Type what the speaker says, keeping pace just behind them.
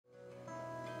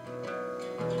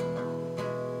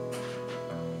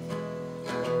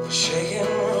Shaking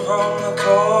from the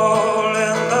cold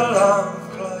in the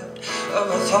lamplight of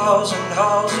 1,000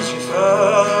 houses, you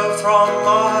further from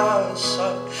my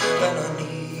sight when I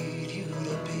need you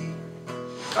to be.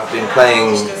 I've been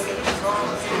playing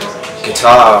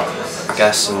guitar, I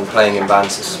guess, and playing in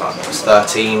bands since I was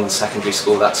 13, secondary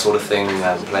school, that sort of thing,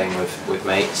 playing with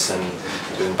mates and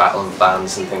doing battle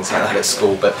bands and things like that at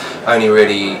school, but only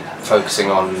really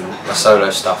focusing on my solo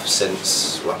stuff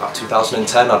since about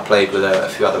 2010. I'd played with a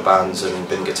few other bands and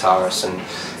been guitarist and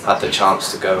had the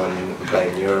chance to go and play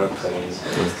in Europe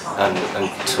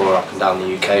and tour up and down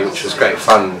the UK, which was great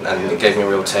fun, and it gave me a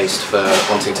real taste for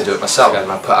wanting to do it myself.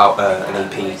 And I put out an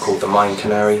EP called The Mind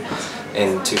Canary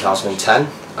in 2010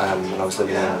 when I was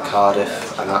living in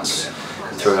Cardiff, and that's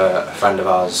through a friend of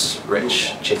ours,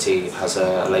 Rich Chitty, has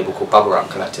a label called Bubble Wrap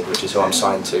Collective, which is who I'm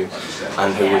signed to,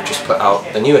 and who we've just put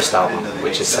out the newest album,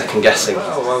 which is Second Guessing.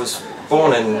 Oh, I was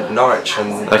born in Norwich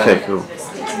and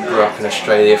grew up in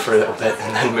Australia for a little bit,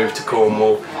 and then moved to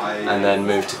Cornwall, and then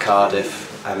moved to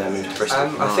Cardiff, and then moved to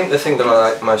Bristol. I think the thing that I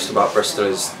like most about Bristol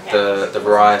is the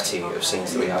variety of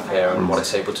scenes that we have here and what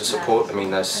it's able to support. I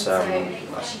mean, there's,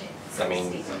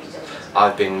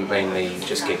 I've been mainly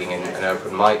just gigging in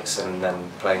open mics and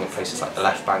then playing at places like the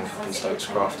Left Bank up in Stokes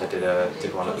Croft. I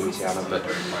did one at Louisiana, but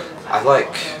I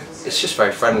like, it's just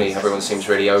very friendly. Everyone seems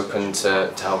really open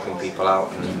to helping people out,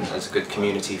 and there's a good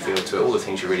community feel to it. All the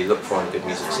things you really look for in a good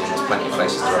music scene. There's plenty of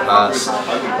places to rehearse,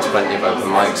 there's plenty of open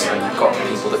mics, and you've got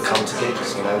people that come to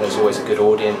gigs. You know, there's always a good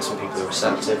audience, and people are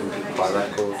receptive, and people buy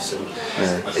records, and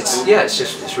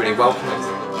it's really welcoming.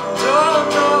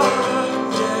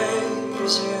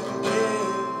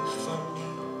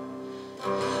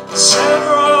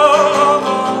 Several of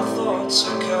our thoughts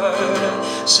occurred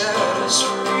and set us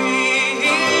free.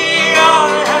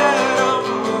 I had a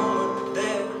moment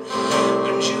there,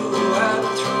 and you had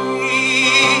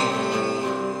three.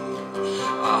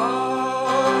 I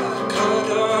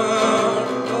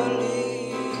couldn't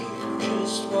believe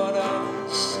just what I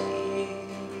see.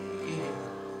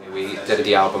 We did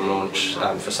the album launch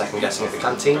for Second Guessing at the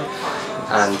Canteen,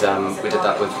 and we did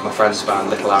that with my friend's band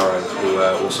Little Arrow, who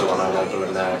were also on our label,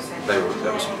 and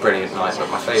it was a brilliant night. But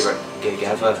my favourite gig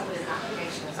ever,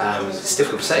 it's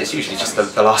difficult to say, it's usually just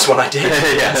the last one I did.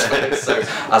 Yeah. So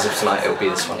as of tonight it'll be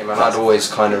this one. I'd always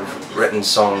kind of written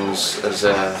songs as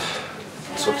a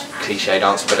sort of cliched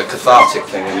answer, but a cathartic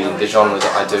thing. I mean, the genre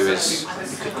that I do is,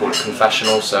 you could call it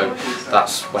confessional, so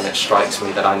that's when it strikes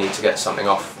me that I need to get something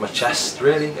off my chest,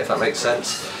 really, if that makes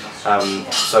sense.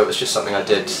 So it was just something I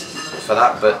did for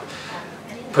that, but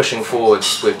pushing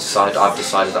forwards, I've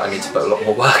decided that I need to put a lot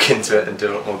more work into it and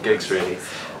do a lot more gigs, really.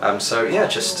 So yeah,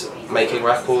 just making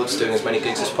records, doing as many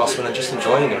gigs as possible, and just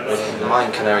enjoying it, really. The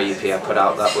Mind Canary EP I put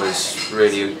out, that was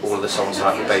really, all of the songs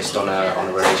that were based on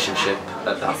a relationship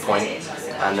at that point.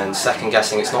 And then Second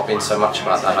Guessing, it's not been so much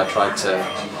about that. I tried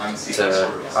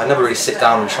I never really sit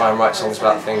down and try and write songs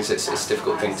about things. It's a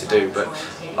difficult thing to do, but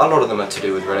a lot of them are to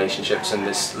do with relationships, and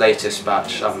this latest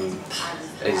batch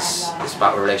is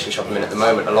about a relationship I'm in at the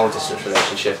moment, a long distance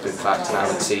relationship in fact, and I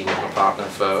haven't seen my partner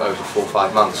for over 4 or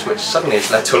 5 months, which suddenly has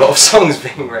led to a lot of songs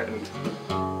being written.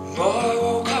 Boy, I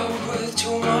woke up with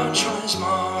too much on his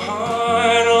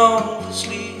mind, long for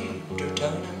sleep,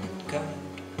 returning kind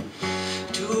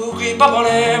to creep up on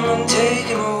him and take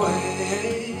him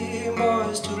away.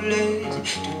 Boy's too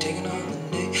lazy to take another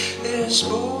day. This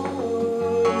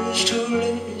boy's too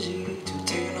lazy to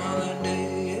take another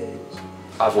day.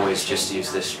 I've always just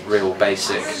used this real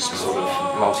basic sort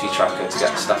of multi-tracker to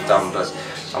get stuff done, but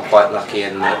I'm quite lucky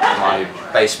in that my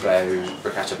bass player, who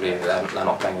regrettably they're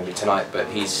not playing with me tonight, but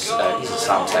he's a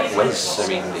sound tech whiz. I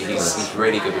mean, he's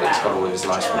really good with it. He's got all of his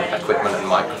nice equipment and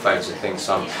microphones and things,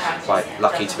 so I'm quite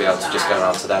lucky to be able to just go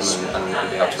around to them and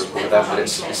be able to record with them. But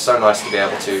it's so nice to be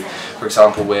able to, for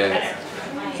example, we've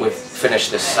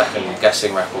finished this Second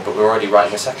Guessing record, but we're already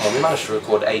writing a second one. We managed to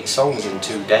record 8 songs in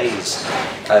 2 days,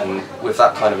 and with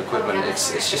that kind of equipment, it's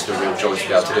just a real joy to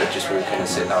be able to do it. Just walk in and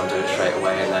sit down and do it straight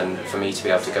away, and then for me to be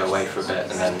able to go away for a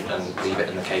bit and leave it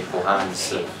in the capable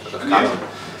hands of Callum.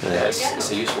 Yeah,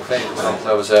 it's a useful thing.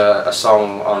 There was a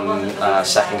song on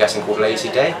Second Guessing called Lazy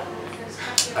Day,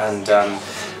 and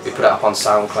we put it up on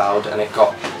SoundCloud, and it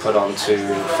got put onto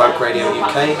Folk Radio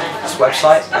UK's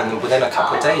website, and within a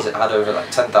couple of days it had over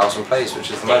like 10,000 plays, which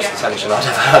is the most attention I'd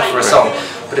ever had for a song.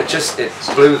 But it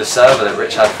blew the server that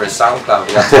Rich had for his SoundCloud.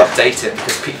 He had to update it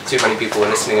because too many people were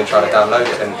listening and trying to download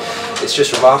it, and it's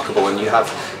just remarkable. And you have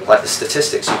like the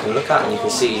statistics you can look at, and you can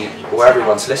see where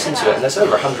everyone's listened to it, and there's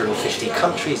over 150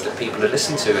 countries that people have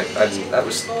listened to it, and that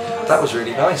was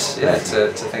really nice, yeah, to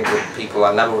think that people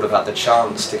I never would have had the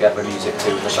chance to get the music to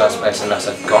in the first place unless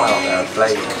I'd gone out there and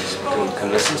played can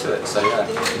listen to it. So yeah,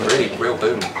 really real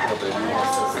boom.